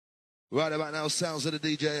Right about now, sounds of the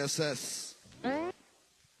DJ SS.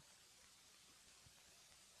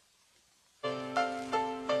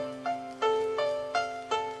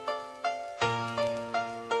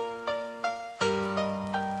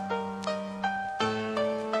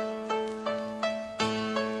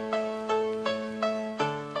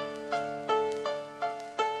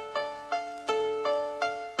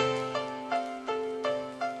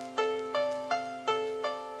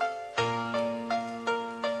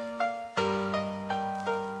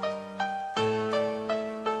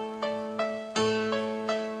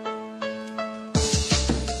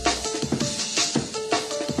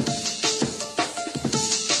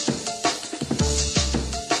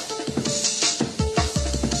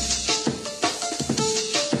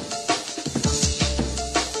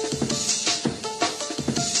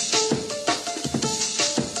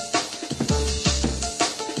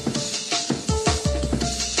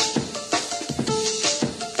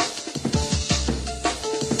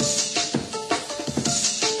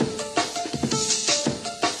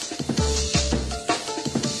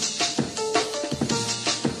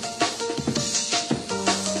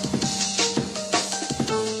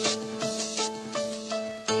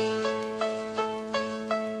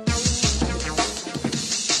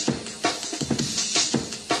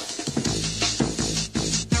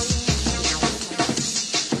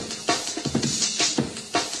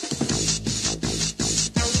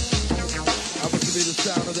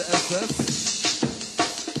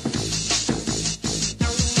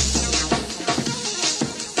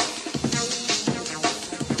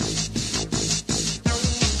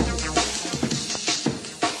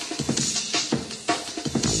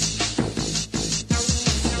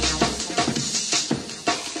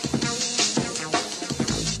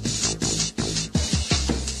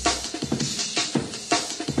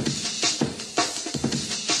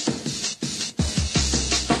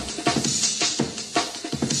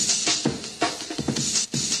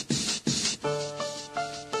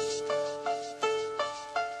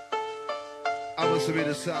 To be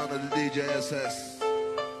the sound of the DJ SS.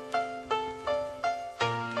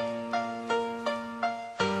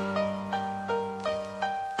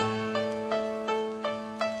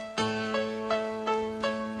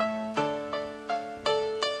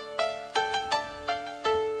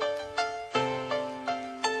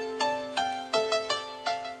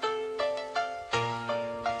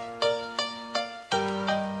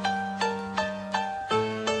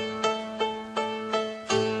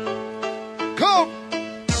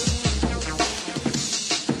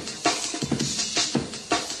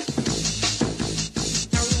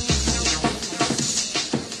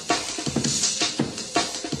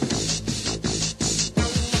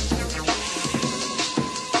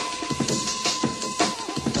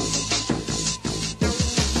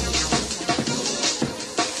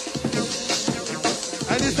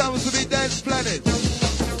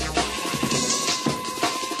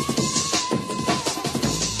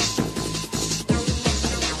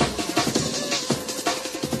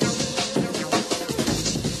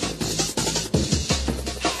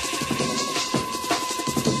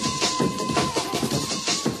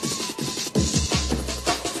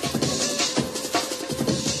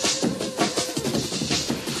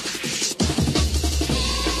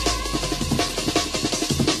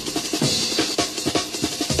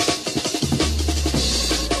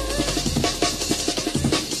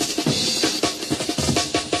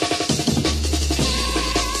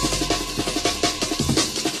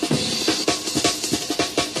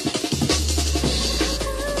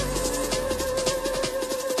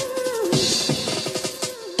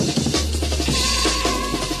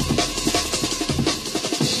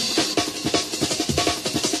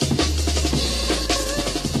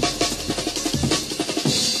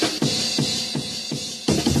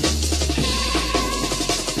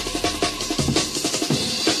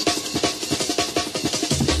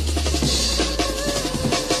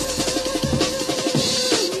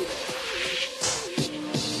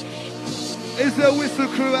 Is there a whistle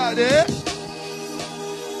crew out there?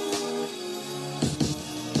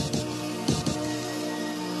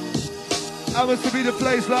 Happens to be the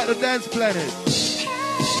place like the Dance Planet.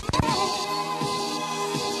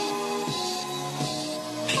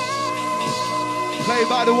 Played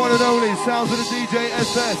by the one and only sounds of the DJ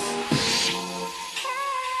SS.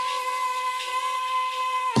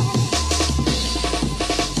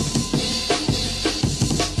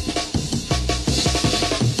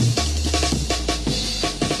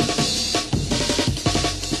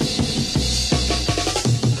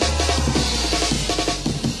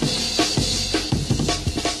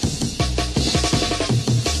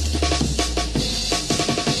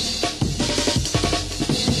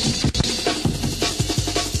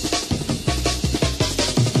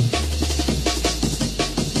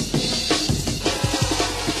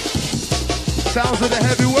 Sounds of the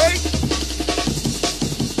heavyweight.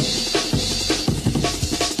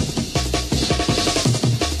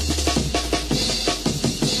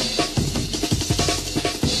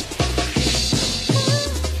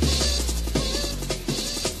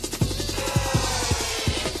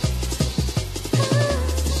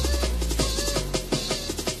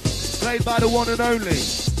 Played by the one and only.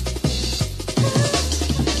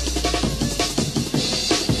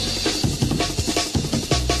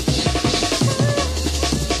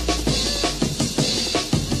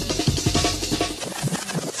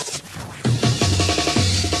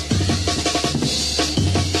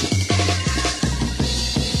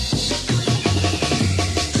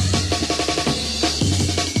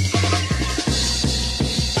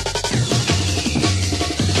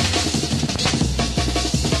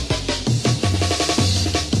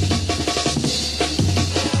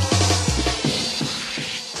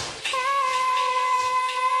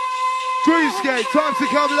 Time to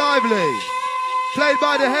come lively. Played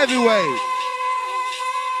by the heavyweight.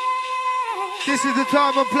 This is the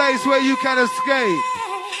time and place where you can escape.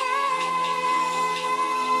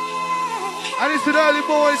 And it's an early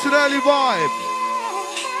morning, it's an early vibe.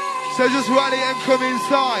 So just rally and come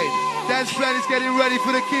inside. Dance plan is getting ready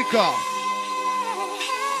for the kickoff.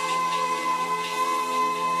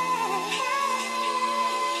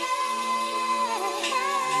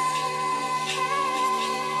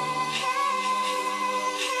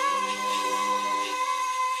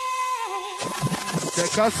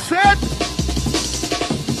 Cassette.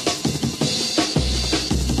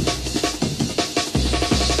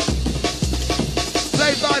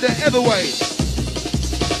 Played by the heavyweight.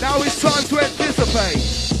 Now it's time to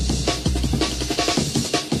anticipate.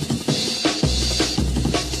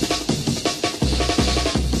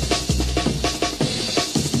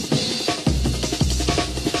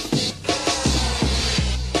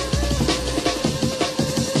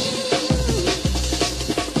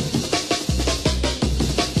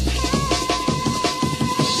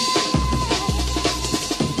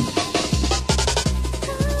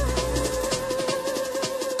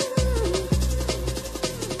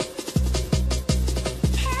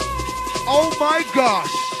 Oh my gosh.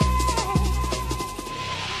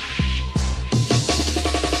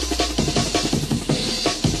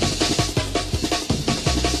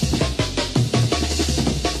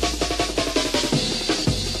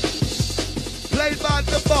 Played by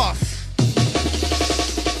the boss.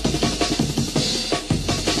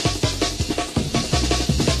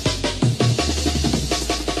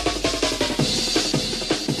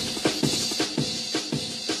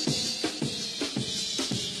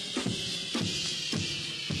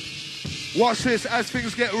 Watch this as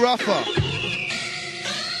things get rougher.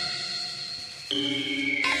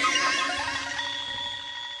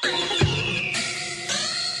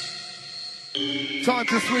 Time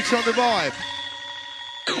to switch on the vibe.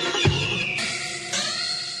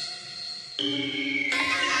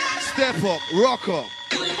 Step up, rock up.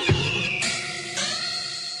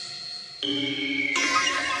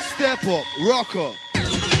 Step up, rock up.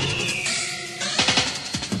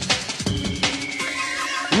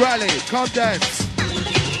 Rally, come dance.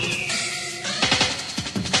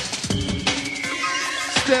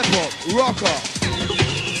 Step up, rock up.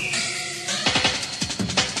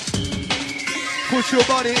 Put your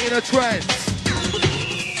body in a trance.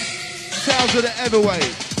 Sounds of the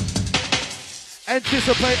heavyweight.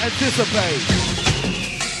 Anticipate, anticipate.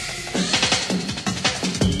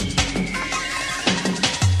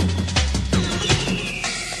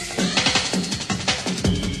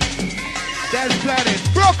 Dance Planet,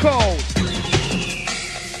 Rocco!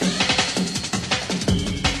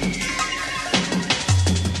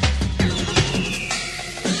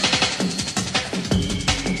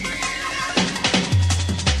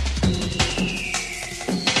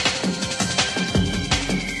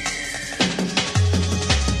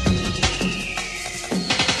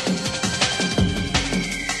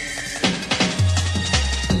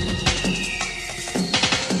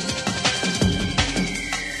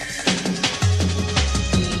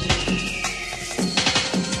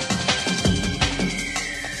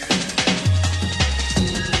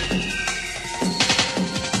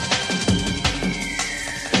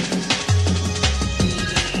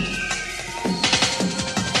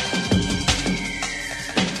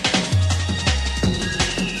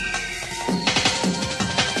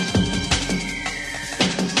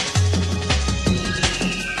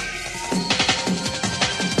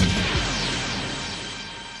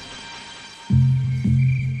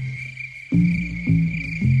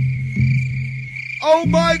 Oh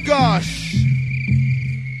my gosh!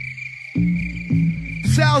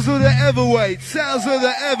 Sounds of the heavyweight, sounds of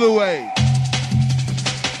the heavyweight.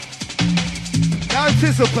 Now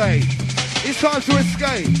anticipate. It's time to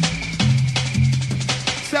escape.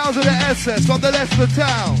 Sounds of the SS from the Leicester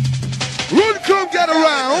town. Run, come, get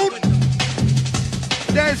around.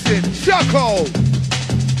 Dancing, shuckle.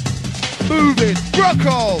 Moving,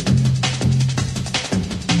 brockle.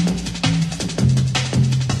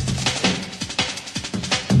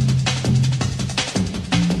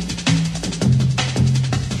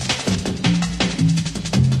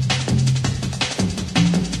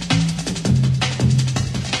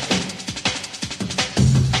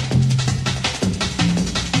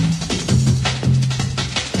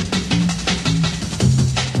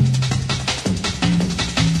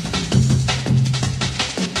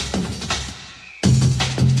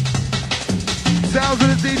 Sounds of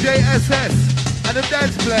the DJ SS and the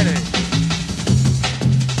Dance Planet.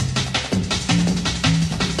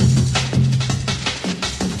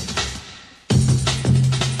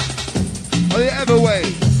 On the Everway.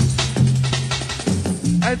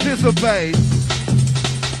 Anticipate.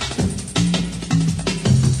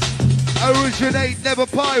 Originate, never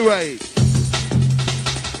pirate.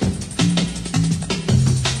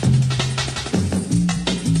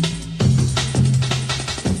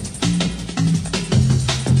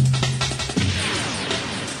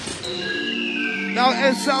 Now,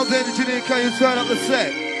 N Sound Engineer, can you turn up the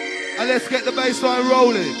set? And let's get the bass line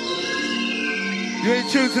rolling. You're in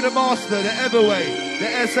tune to the master, the Everway, the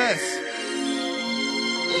SS.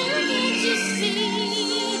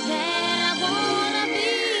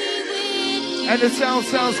 And the sound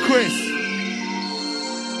sounds crisp.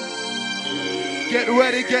 Get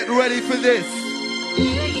ready for this.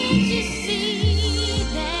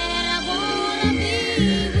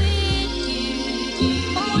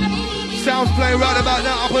 Sounds playing right about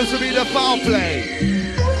now, happens to be the foul play.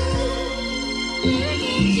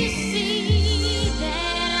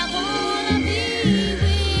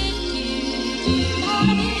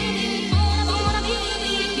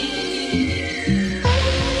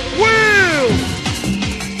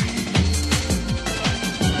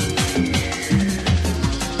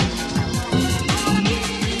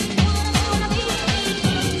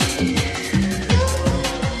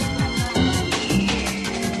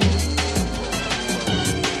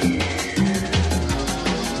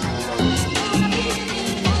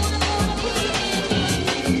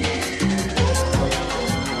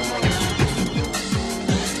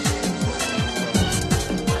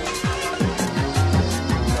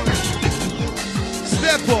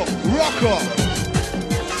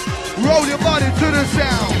 Roll your body to the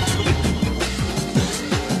sound.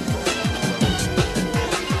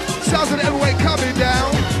 Sounds of the Everway coming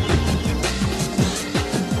down.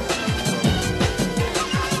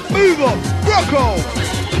 Move up, Rocco.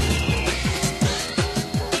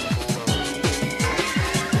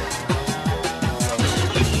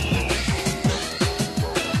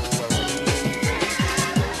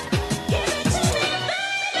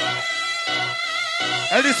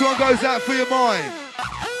 And this one goes out for your mind.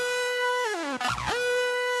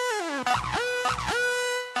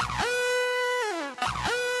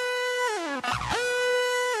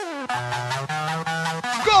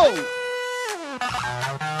 Go!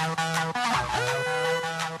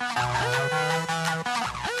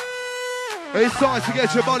 It's time to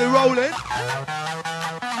get your body rolling.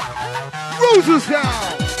 Roses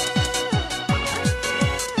down.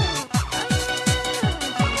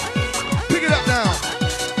 Pick it up now.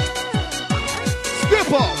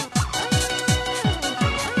 Step up.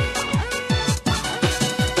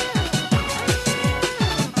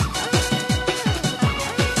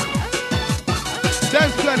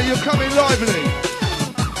 Dance Planet, you're coming lively.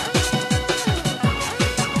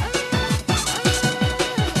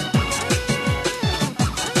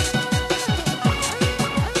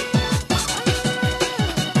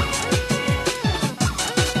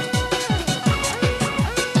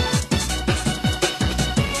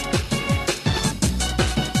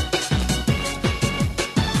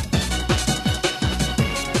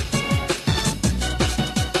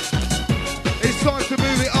 It's time to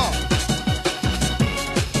move it up.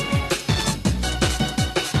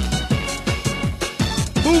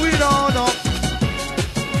 Moving on up.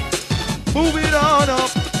 Moving on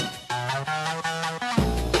up.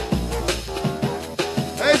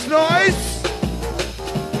 It's nice.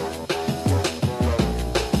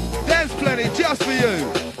 Dance Planet just for you.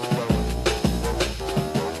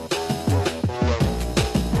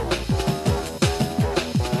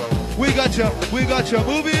 We got you.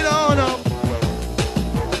 Moving on up.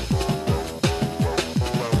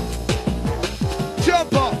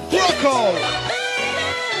 Jump up, rock on.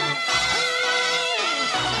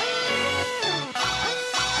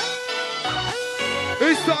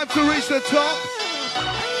 It's time to reach the top.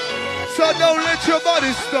 So don't let your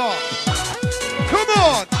body stop. Come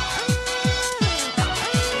on.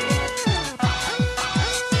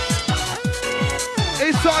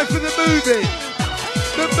 It's time for the moving.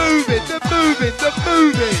 The moving, the moving, the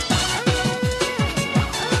moving.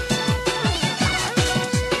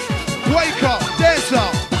 Wake up, dance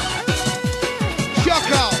up.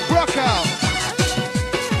 Shock out, rock out.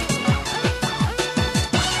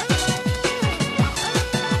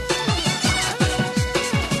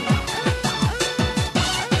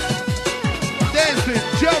 Dancing,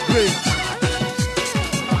 jumping.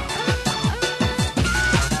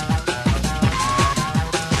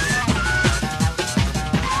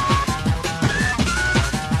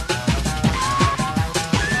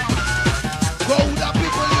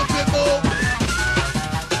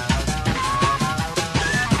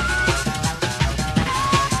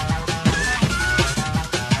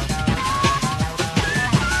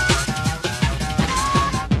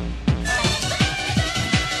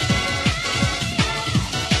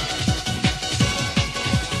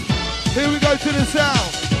 Here we go to the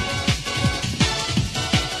sound.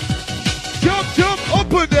 Jump, jump,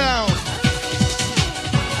 up and down.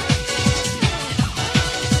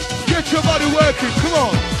 Get your body working, come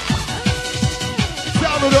on.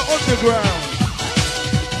 Sound of the underground.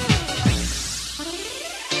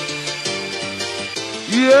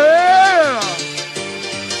 Yeah!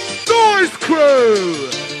 Noise crew!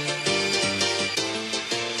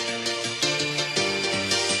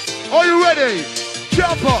 Are you ready?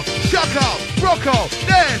 Jump up, shock out, rock out,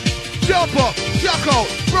 then jump up, shock out,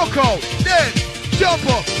 rock out, then jump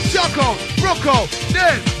up, shock out, rock out,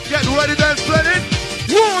 then get ready then, Splendid.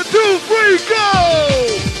 1, 2, 3, go!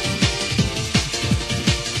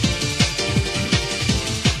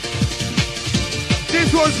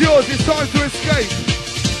 This one's yours, it's time to escape.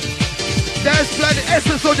 There's Splendid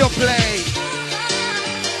essence on your plate.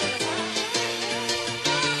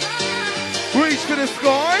 Reach for the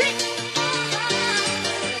sky.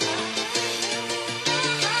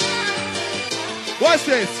 Watch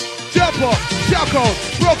this. Jump up, shock out,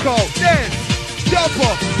 rock out, dance. Jump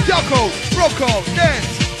up, shock out, rock out, dance.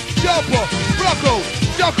 Jump up, rock out,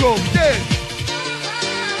 shock out, dance.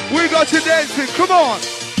 We got you dancing, come on.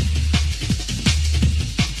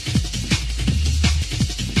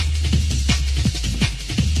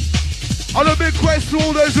 On a big quest to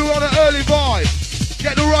all those who are on an early vibe.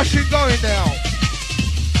 Get the rushing going now.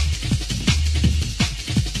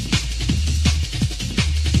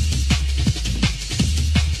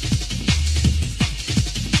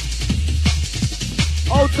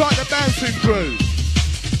 Hold tight the bouncing crew.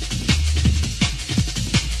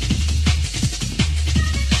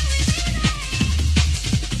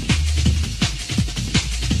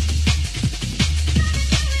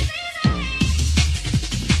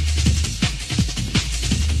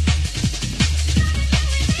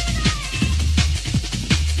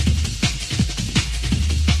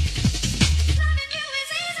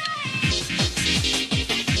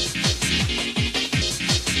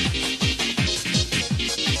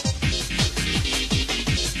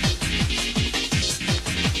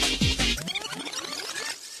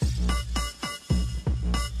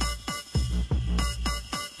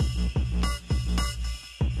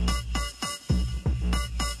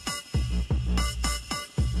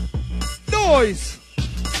 Noise.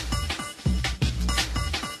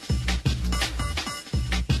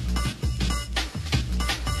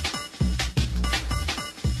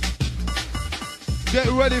 Get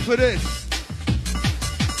ready for this.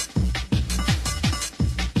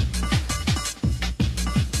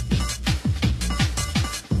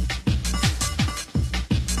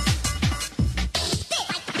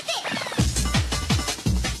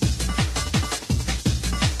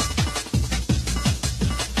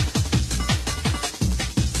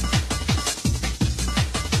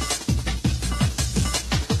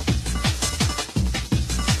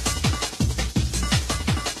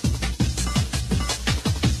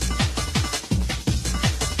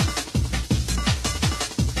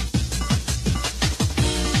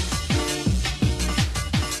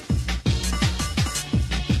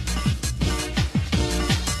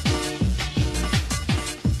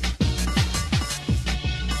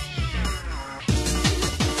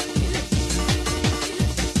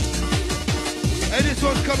 And this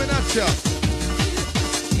one's coming at ya.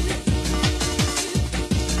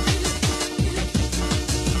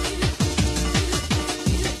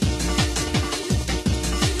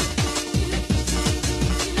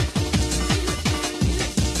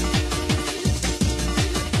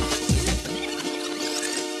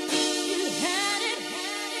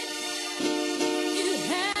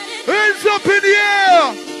 Hands up in the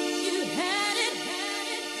air!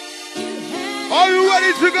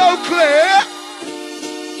 ready to go clear?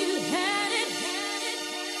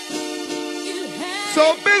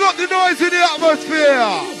 So big up the noise in the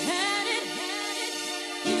atmosphere.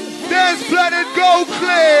 Dance Planet, go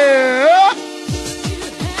clear.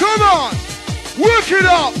 Come on, work it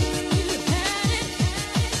up.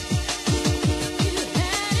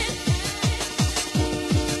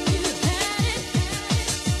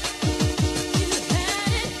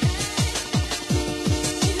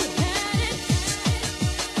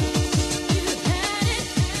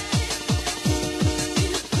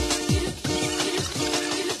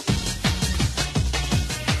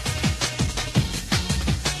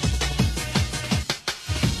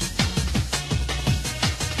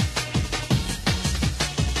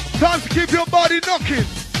 Time to keep your body knocking.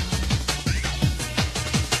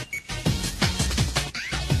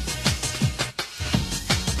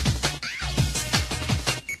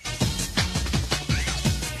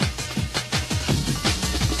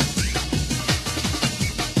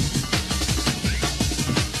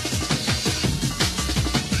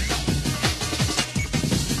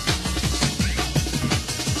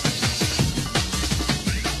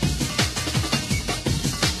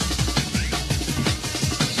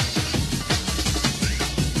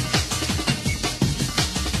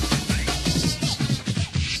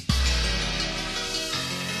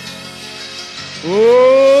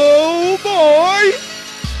 Oh boy!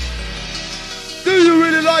 Do you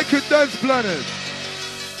really like it, Dance Planet?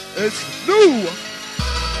 It's new!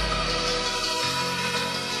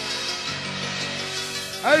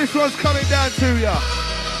 And this one's coming down to ya.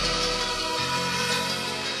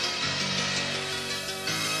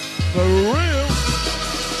 For real.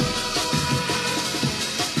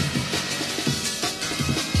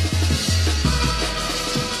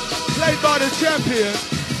 Played by the champion.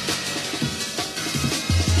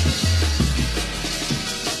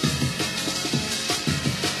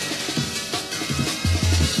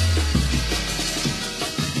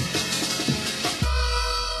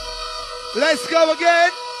 Let's go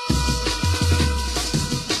again.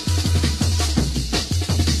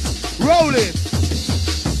 Roll it.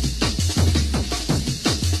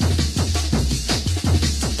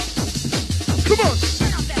 Come on.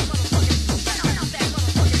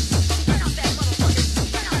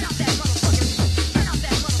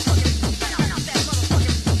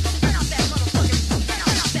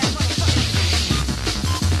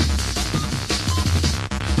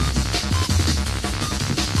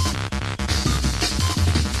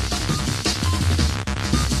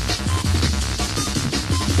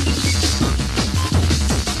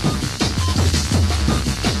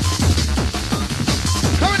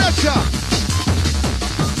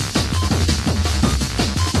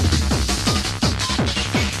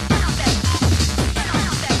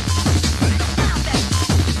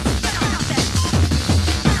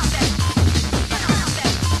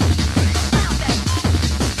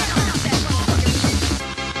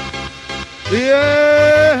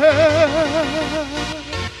 Yeah,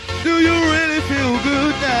 do you really feel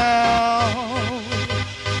good now?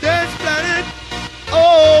 Dance Planet,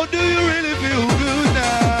 oh, do you really feel good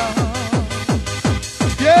now?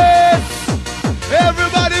 Yes,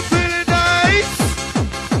 everybody feeling nice?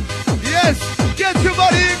 Yes, get your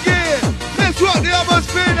body in gear. Let's rock the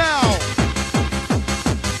atmosphere now.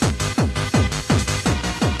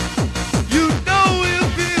 You know it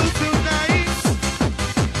feels so nice.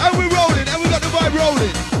 And we're rolling, and we got the vibe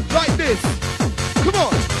rolling. Like this. Come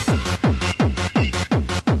on.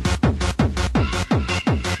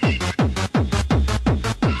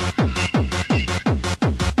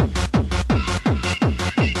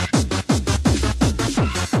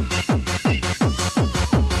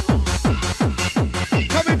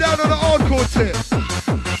 Coming down on the hardcore tip.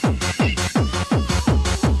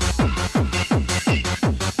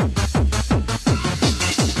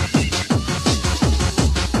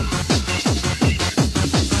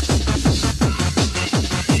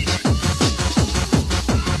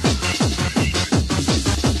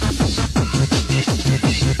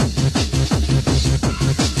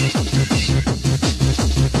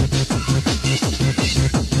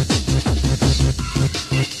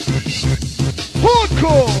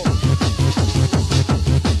 Hardcore!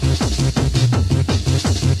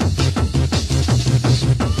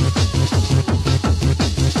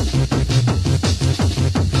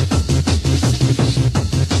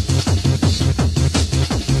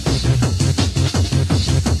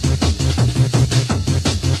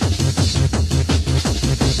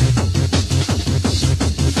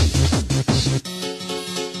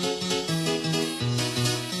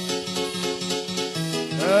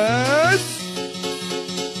 Yes.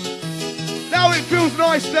 Now it feels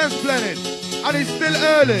nice, Dance Planet. I And it's still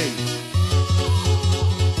early.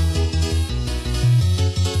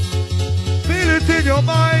 Feel it in your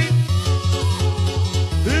mind.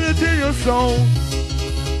 Feel it in your soul.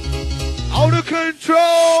 Out of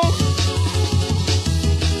control.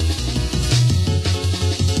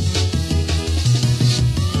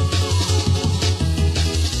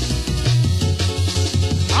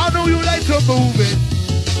 I know you like to move it.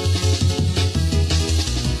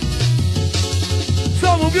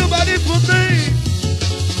 So move your body for me.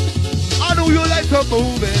 I know you like to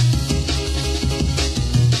move it.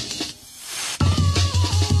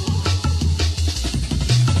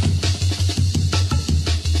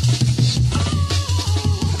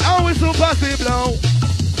 And we so passive now.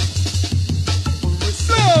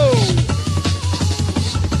 Slow.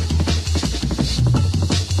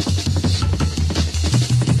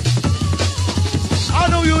 I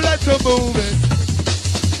know you like to move it.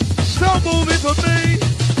 So move it for me.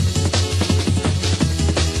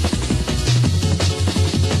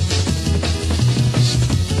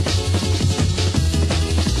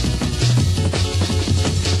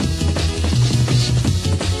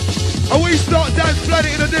 And we start Dance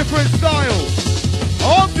Planet in a different style. I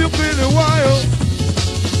hope you're feeling wild.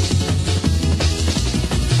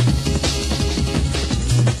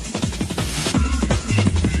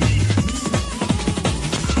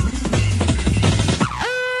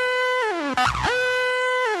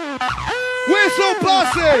 We're so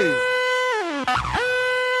bossy.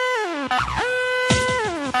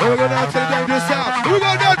 We're going down to the dangerous sound. We're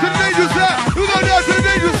going down to the dangerous sound. We're going down to the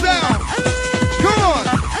dangerous sound. Come on.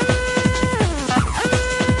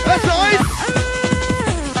 That's nice.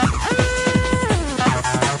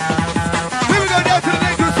 Here we go down to the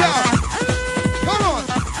dangerous sound. Come on.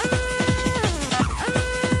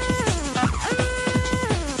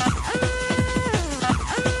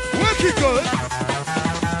 Work it good.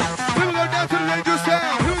 Here we go down to the dangerous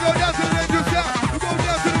sound. Here we go down to the dangerous sound. We go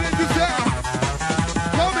down to the dangerous sound.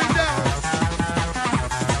 Coming down.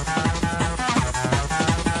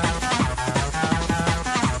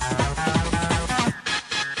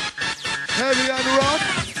 Heavy and rough.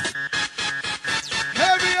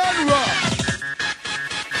 Heavy and rough.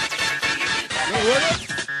 You with it?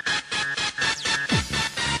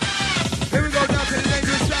 Here we go down to the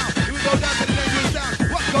dangerous sound. Here we go down to the dangerous sound.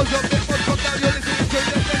 What goes up, it must come down. You're listening to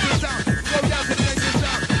the dangerous sound. Go down to the dangerous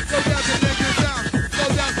sound. Go down to the dangerous sound. Go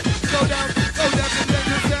down, go down, go down to the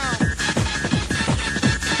dangerous sound.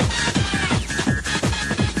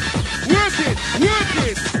 Work it, work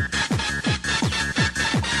it.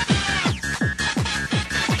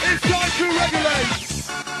 It's time to regulate.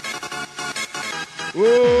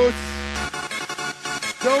 Ooh,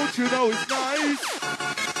 don't you know it's nice?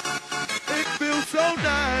 It feels so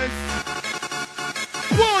nice.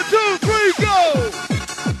 1, 2, 3, go!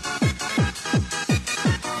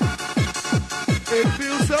 It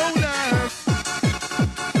feels so nice.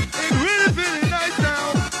 It's really feeling nice now.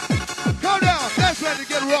 Come down, that's when to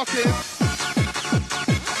get rocking.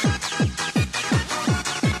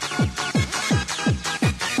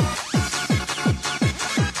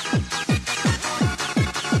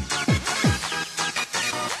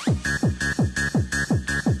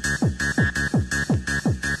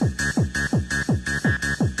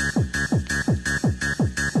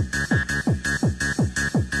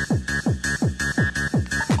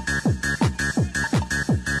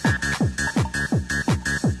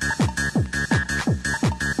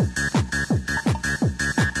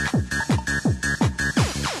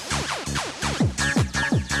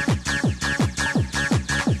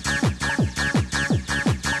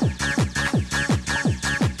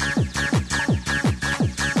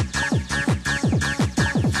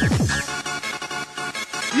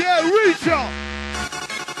 Yeah, reach up.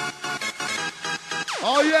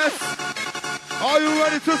 Oh yes. Are you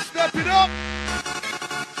ready to step it up?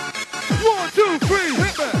 1, 2, 3,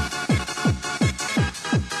 hit me.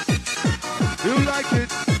 You like it?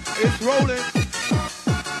 It's rolling.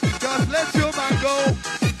 Just let your mind go.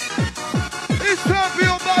 It's time for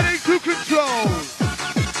your body to control.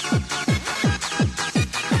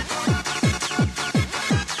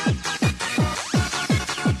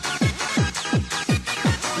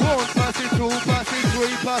 Pass it, 2, pass it, 3,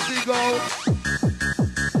 pass it, go.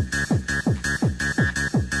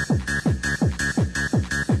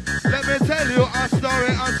 Let me tell you a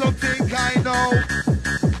story on something I know.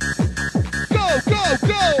 Go, go,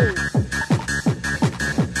 go!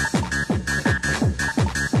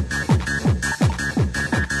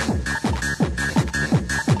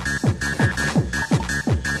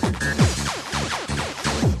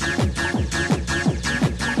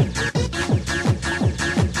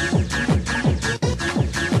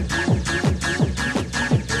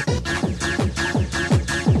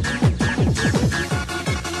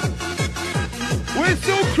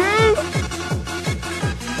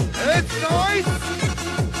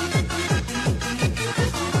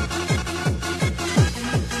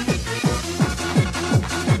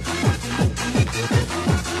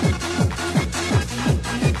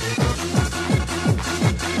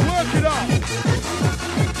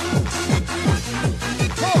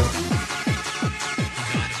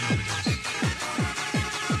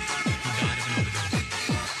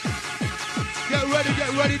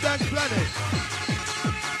 get ready, Dance Planet.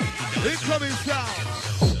 Incoming sound.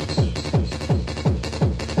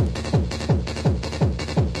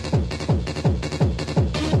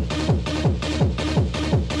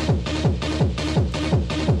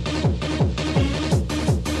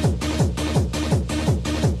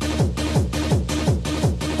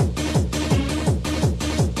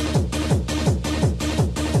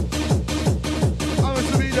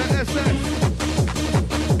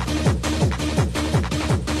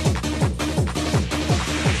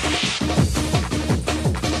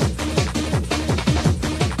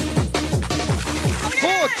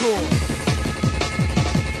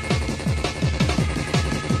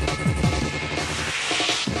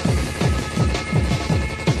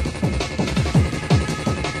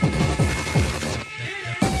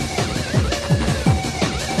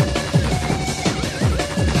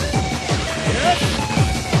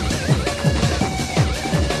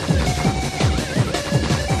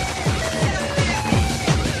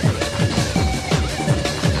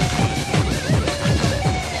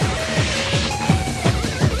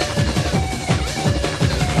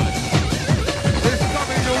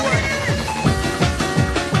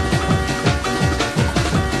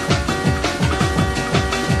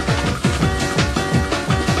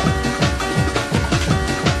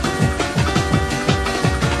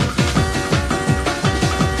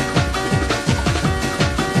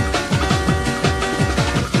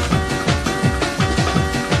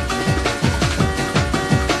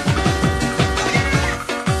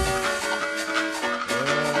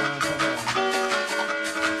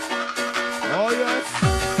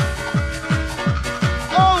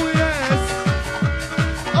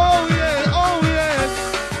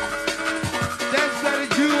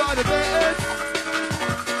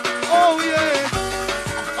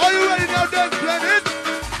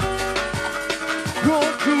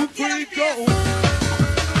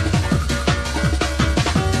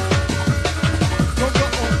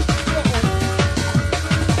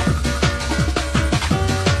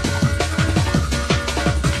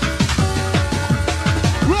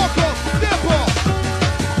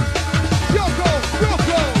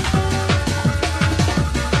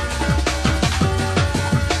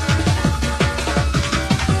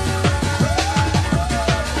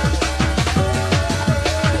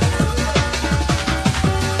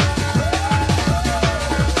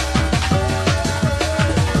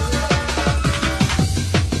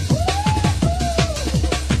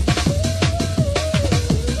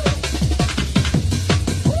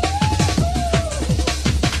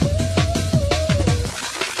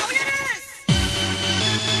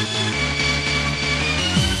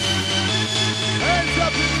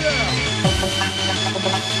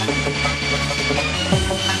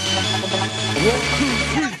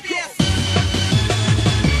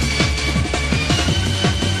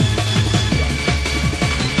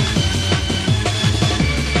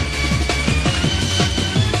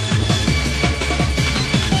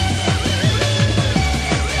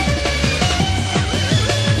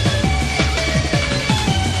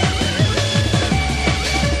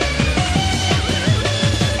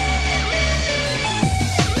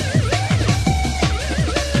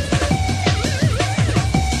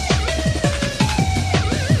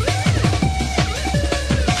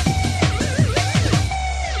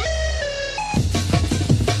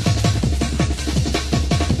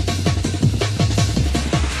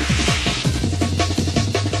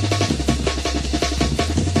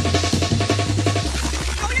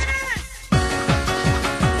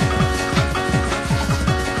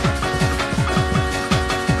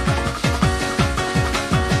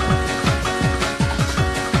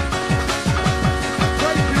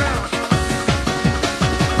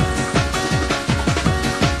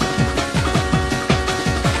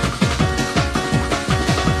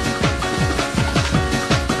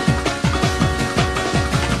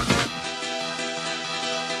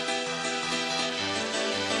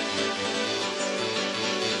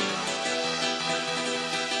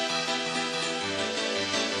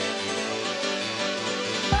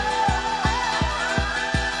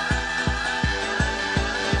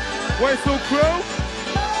 Oldskool crew.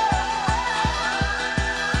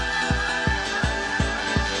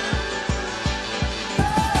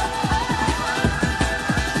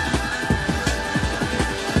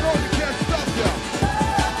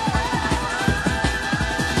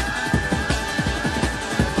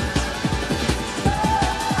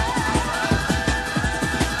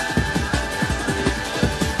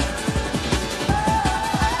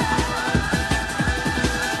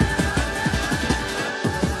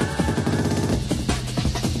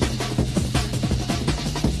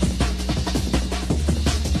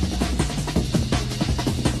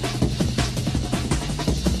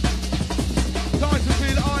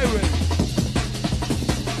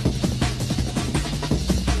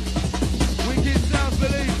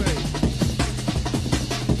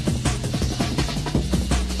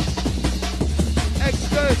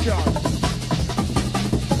 version.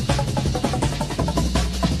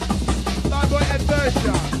 Bad boy Ed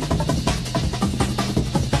version.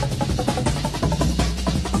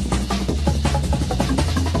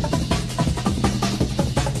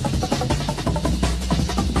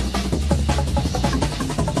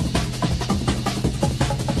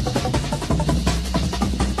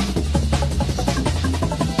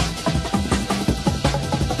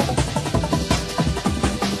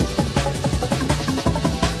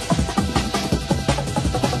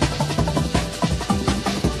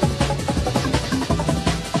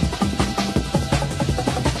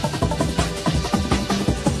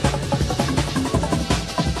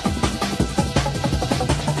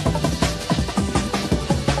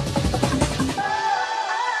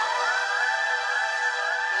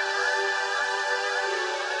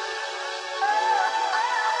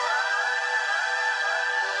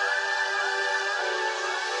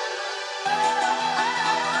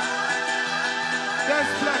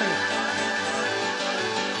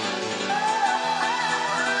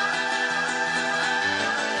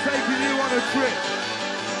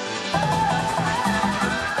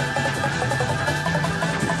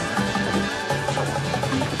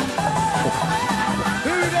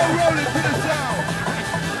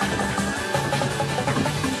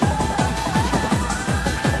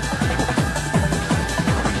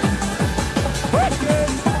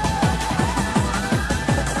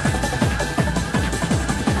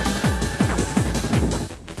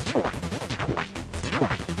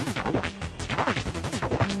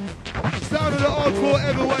 Sound of the Oldskool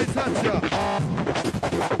heavyweight toucher.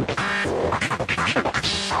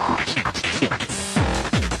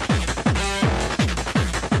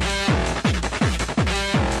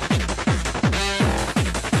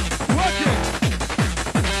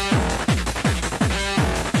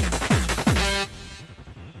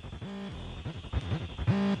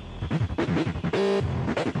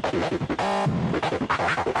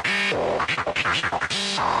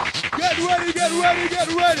 Get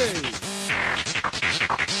ready!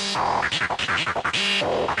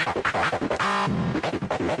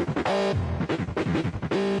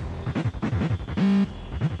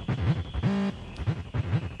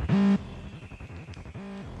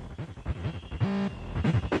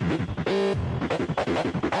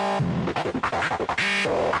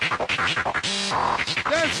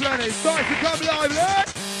 Dance ready, start to come live,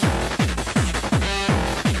 let's!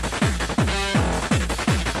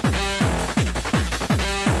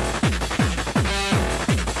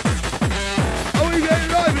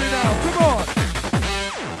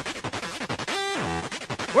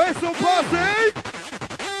 Where's some party?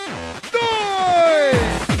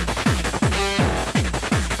 Noise!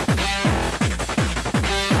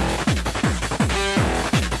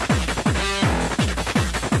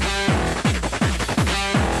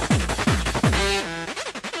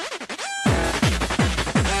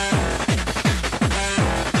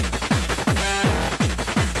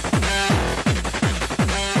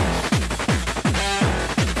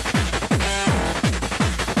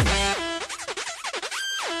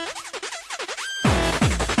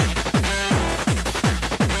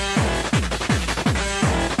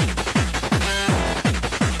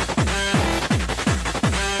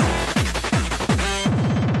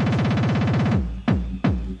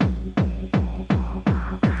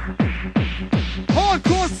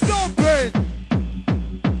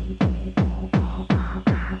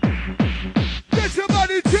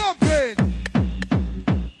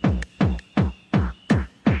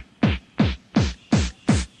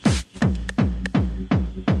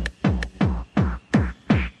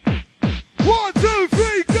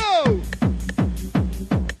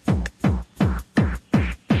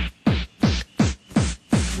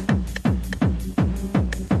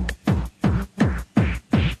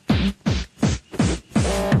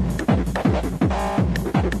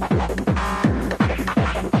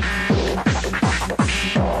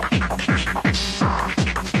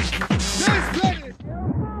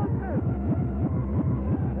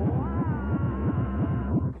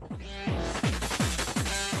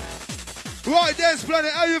 Right, Dance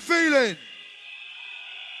Planet, how you feeling?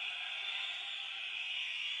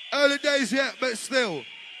 Early days yet, but still.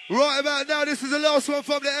 Right about now, this is the last one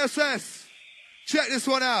from the SS. Check this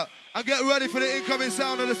one out and get ready for the incoming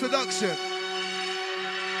sound of the seduction.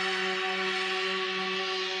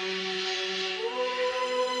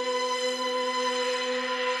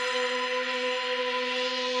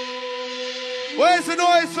 Where's the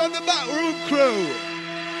noise from the backroom crew?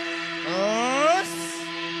 Us?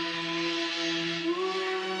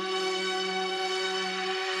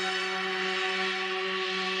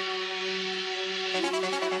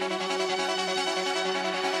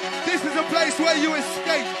 This is a place where you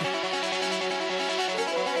escape.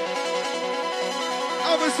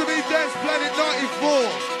 Others to be Dance Planet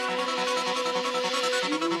 94.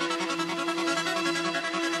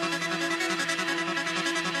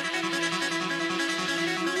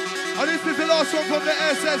 And this is the last one from the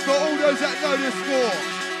SS for all those that know the score.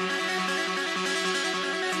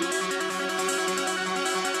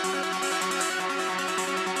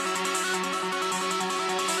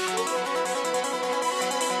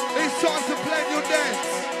 It's time to plan your dance.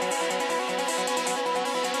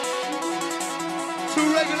 To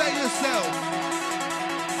regulate yourself.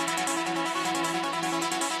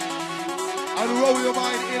 And roll your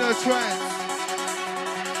mind in a trance.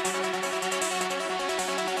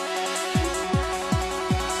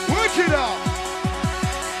 Work it out.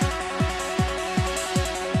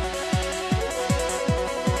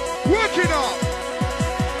 Work it out.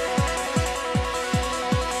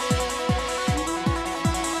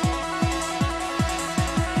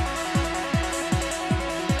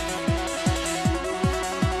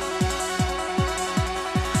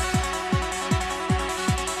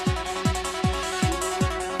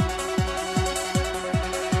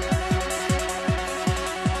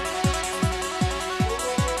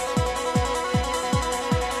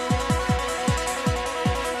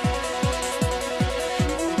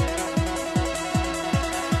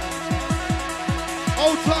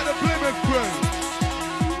 Old time the Plymouth crew.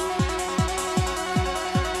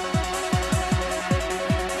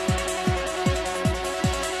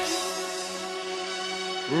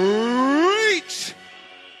 Reach!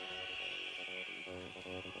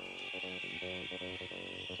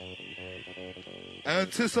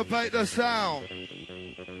 Anticipate the sound.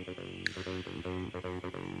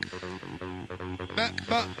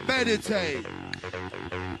 Meditate.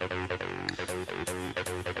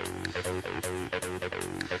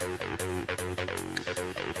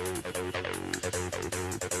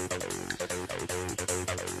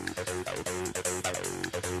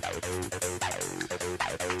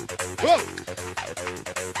 Whoa!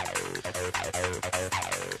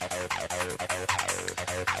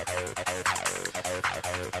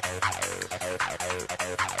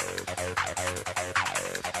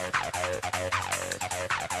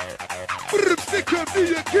 Stick up, do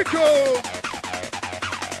your kick off.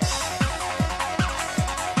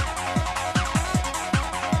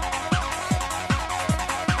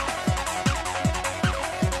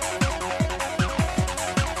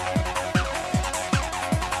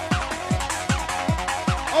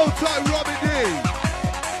 Old time Robbie D.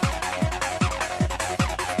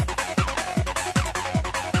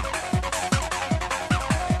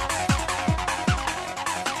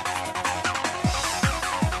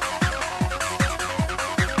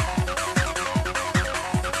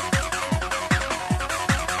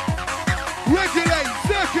 Regulate,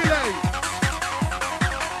 circulate.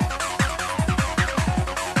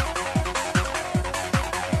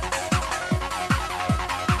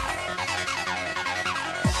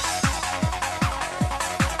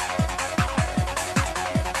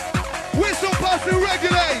 Whistle past and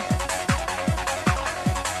regulate.